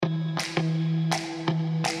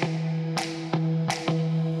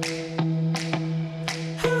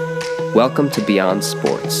Welcome to Beyond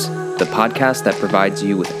Sports, the podcast that provides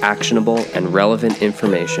you with actionable and relevant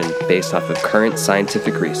information based off of current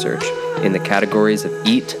scientific research in the categories of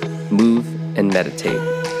eat, move, and meditate.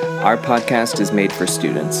 Our podcast is made for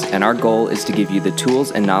students, and our goal is to give you the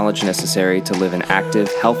tools and knowledge necessary to live an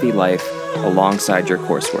active, healthy life alongside your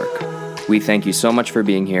coursework. We thank you so much for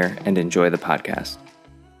being here and enjoy the podcast.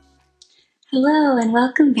 Hello, and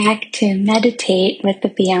welcome back to Meditate with the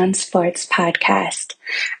Beyond Sports podcast.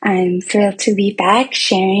 I'm thrilled to be back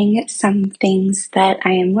sharing some things that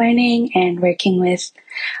I am learning and working with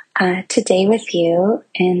today with you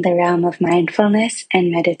in the realm of mindfulness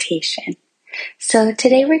and meditation. So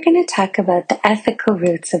today we're going to talk about the ethical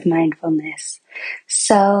roots of mindfulness.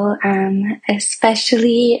 So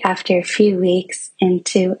especially after a few weeks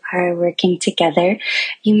into our working together,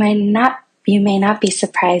 you may not be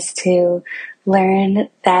surprised to learn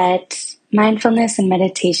that mindfulness and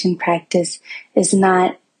meditation practice is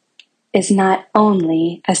not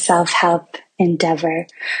only a self-help endeavor,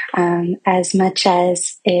 as much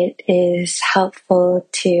as it is helpful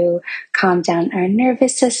to calm down our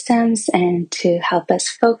nervous systems and to help us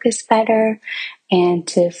focus better and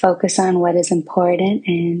to focus on what is important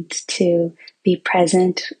and to be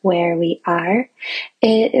present where we are.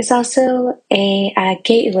 It is also a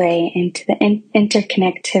gateway into the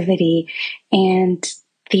interconnectivity and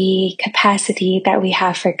the capacity that we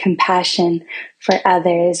have for compassion for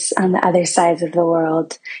others on the other sides of the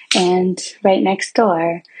world and right next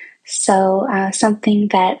door. So something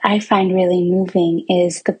that I find really moving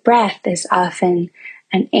is the breath is often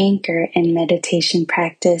an anchor in meditation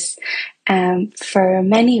practice for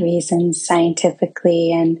many reasons,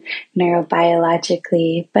 scientifically and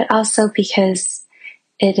neurobiologically, but also because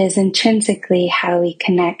it is intrinsically how we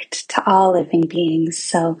connect to all living beings.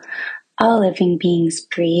 So all living beings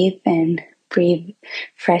breathe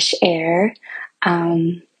fresh air.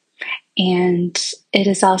 And it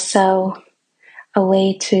is also a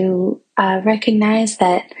way to recognize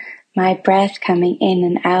that my breath coming in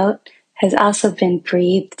and out has also been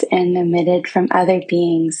breathed and emitted from other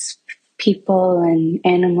beings, people and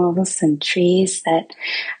animals and trees that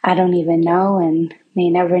I don't even know and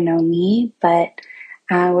may never know me, but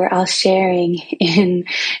we're all sharing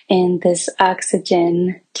in this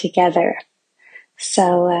oxygen together.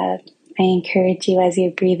 So I encourage you as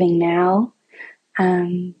you're breathing now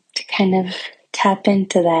to kind of tap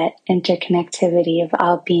into that interconnectivity of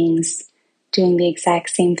all beings doing the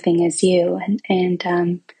exact same thing as you, and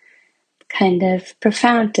kind of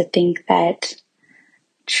profound to think that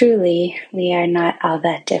truly we are not all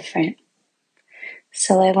that different.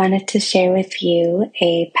 So I wanted to share with you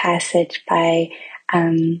a passage by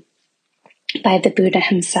the Buddha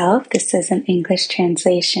himself. This is an English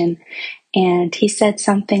translation, and he said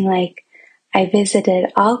something like, I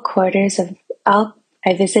visited all quarters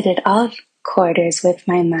with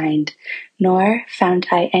my mind, nor found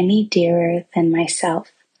I any dearer than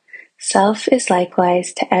myself. Self is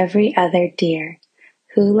likewise to every other dear.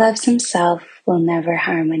 Who loves himself will never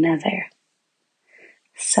harm another.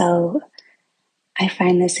 So I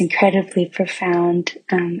find this incredibly profound,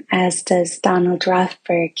 as does Donald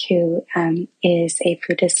Rothberg, who is a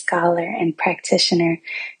Buddhist scholar and practitioner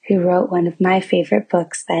who wrote one of my favorite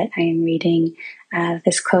books that I am reading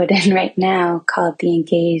this quote in right now, called The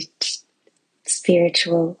Engaged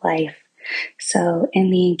Spiritual Life. So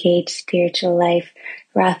in The Engaged Spiritual Life,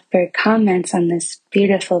 Rothberg comments on this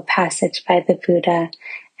beautiful passage by the Buddha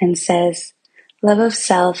and says, love of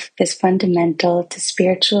self is fundamental to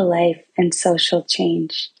spiritual life and social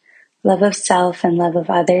change. Love of self and love of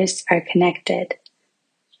others are connected.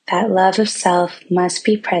 That love of self must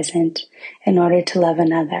be present in order to love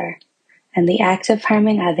another, and the act of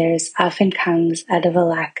harming others often comes out of a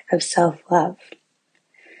lack of self-love.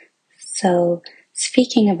 So,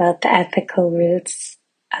 speaking about the ethical roots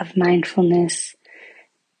of mindfulness,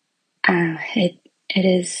 it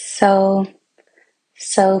is so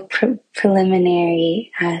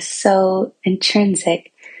preliminary, so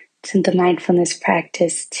intrinsic to the mindfulness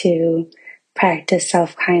practice to practice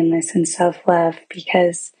self-kindness and self-love,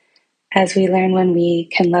 because as we learn, when we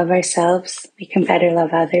can love ourselves, we can better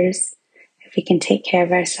love others. If we can take care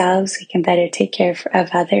of ourselves, we can better take care of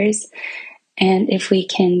others. And if we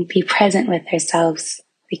can be present with ourselves,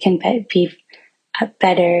 we can be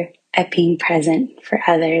better at being present for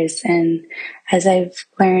others. And as I've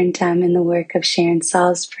learned in the work of Sharon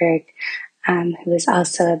Salzberg, who is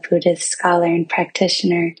also a Buddhist scholar and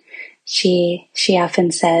practitioner, she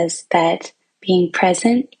often says that being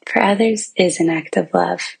present for others is an act of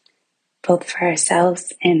love, both for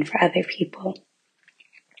ourselves and for other people.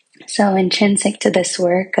 So intrinsic to this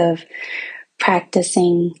work of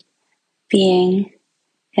practicing being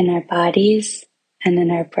in our bodies and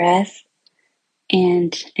in our breath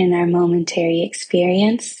and in our momentary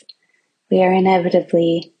experience, we are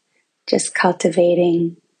inevitably just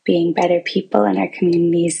cultivating being better people in our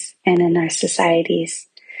communities and in our societies.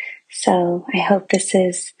 So I hope this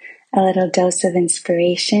is a little dose of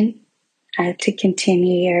inspiration to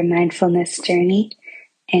continue your mindfulness journey,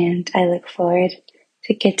 and I look forward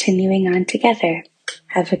to continuing on together.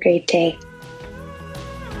 Have a great day.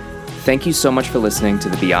 Thank you so much for listening to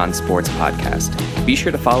the Beyond Sports podcast. Be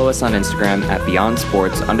sure to follow us on Instagram at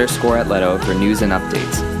beyondsports_atleto for news and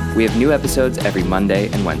updates. We have new episodes every Monday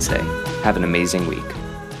and Wednesday. Have an amazing week.